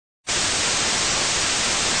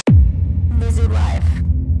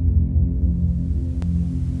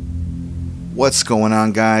What's going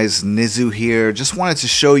on, guys? Nizu here. Just wanted to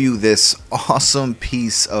show you this awesome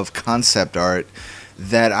piece of concept art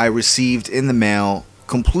that I received in the mail,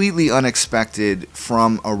 completely unexpected,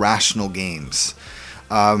 from Irrational Games.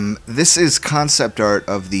 This is concept art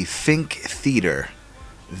of the Fink theater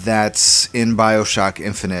that's in BioShock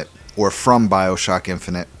Infinite, or from BioShock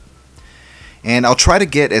Infinite. And I'll try to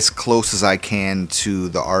get as close as I can to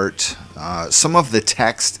the art. Some of the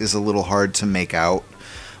text is a little hard to make out,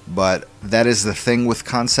 but that is the thing with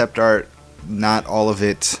concept art. Not all of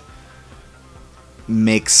it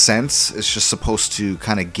makes sense. It's just supposed to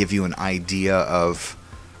kind of give you an idea of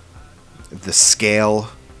the scale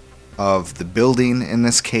of the building in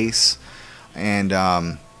this case, and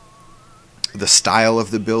the style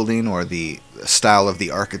of the building, or the style of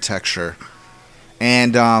the architecture.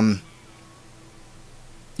 And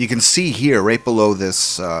you can see here, right below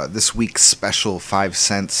this this week's special 5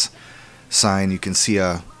 cents sign, you can see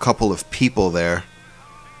a couple of people there,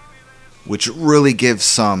 which really gives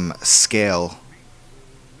some scale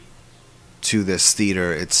to this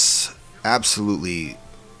theater. It's absolutely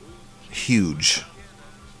huge.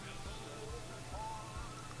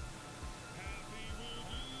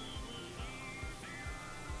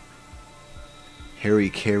 Harry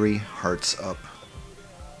Carey, hearts up.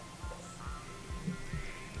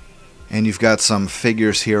 And you've got some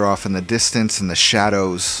figures here off in the distance in the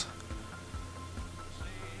shadows.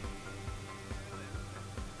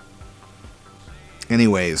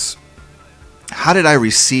 Anyways, how did I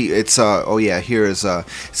receive it's oh yeah, here is it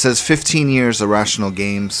says 15 years Irrational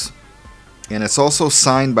Games, and it's also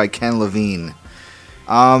signed by Ken Levine.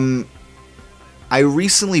 I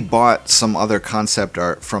recently bought some other concept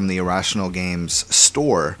art from the Irrational Games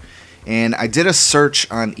store, and I did a search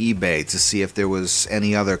on eBay to see if there was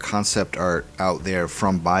any other concept art out there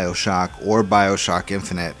from BioShock or BioShock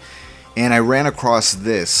Infinite, and I ran across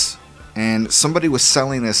this, and somebody was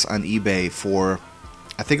selling this on eBay for,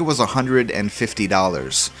 I think it was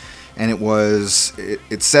 $150, and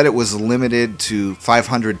it said it was limited to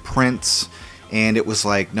 500 prints, and it was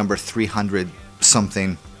like number 300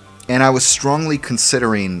 something, and I was strongly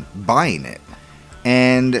considering buying it.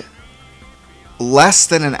 And less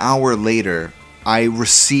than an hour later, I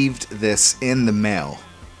received this in the mail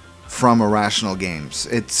from Irrational Games.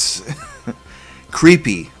 It's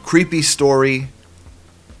creepy story.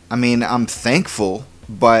 I mean, I'm thankful,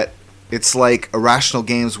 but it's like Irrational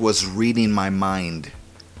Games was reading my mind,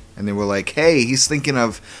 and they were like, hey, he's thinking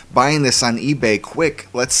of buying this on eBay, quick,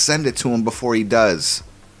 let's send it to him before he does.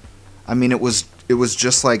 I mean, it was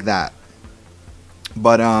just like that.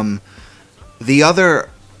 But the other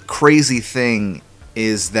crazy thing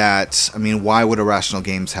is that, I mean, why would Irrational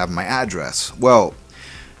Games have my address? Well,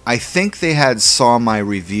 I think they had saw my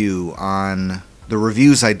review on the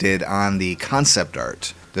reviews I did on the concept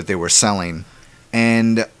art that they were selling,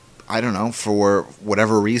 and I don't know, for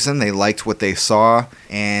whatever reason, they liked what they saw,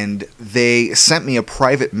 and they sent me a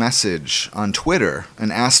private message on Twitter and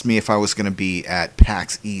asked me if I was going to be at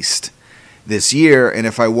PAX East this year, and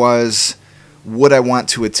if I was, would I want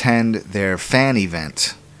to attend their fan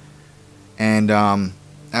event? And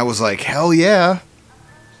I was like, hell yeah.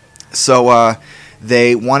 So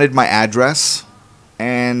they wanted my address,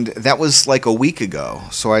 and that was like a week ago.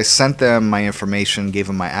 So I sent them my information, gave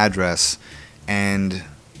them my address, and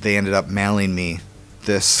they ended up mailing me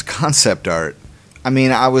this concept art. I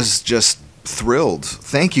mean, I was just thrilled.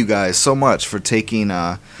 Thank you guys so much for taking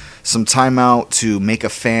some time out to make a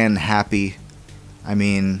fan happy. I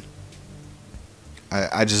mean,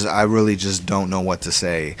 I really just don't know what to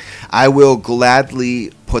say. I will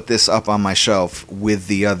gladly put this up on my shelf with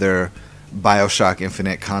the other BioShock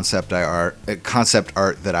Infinite concept art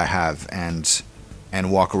that I have,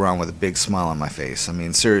 and walk around with a big smile on my face. I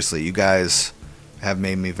mean, seriously, you guys have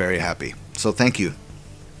made me very happy. So thank you.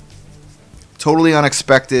 Totally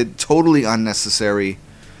unexpected, totally unnecessary,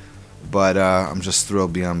 but I'm just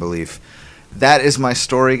thrilled beyond belief. That is my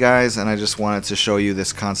story, guys, and I just wanted to show you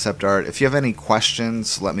this concept art. If you have any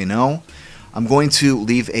questions, let me know. I'm going to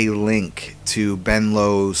leave a link to Ben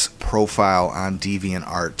Lowe's profile on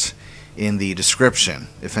DeviantArt in the description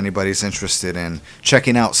if anybody's interested in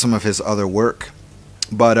checking out some of his other work.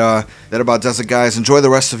 But that about does it, guys. Enjoy the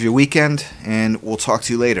rest of your weekend, and we'll talk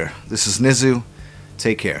to you later. This is Nizu.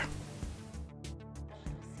 Take care.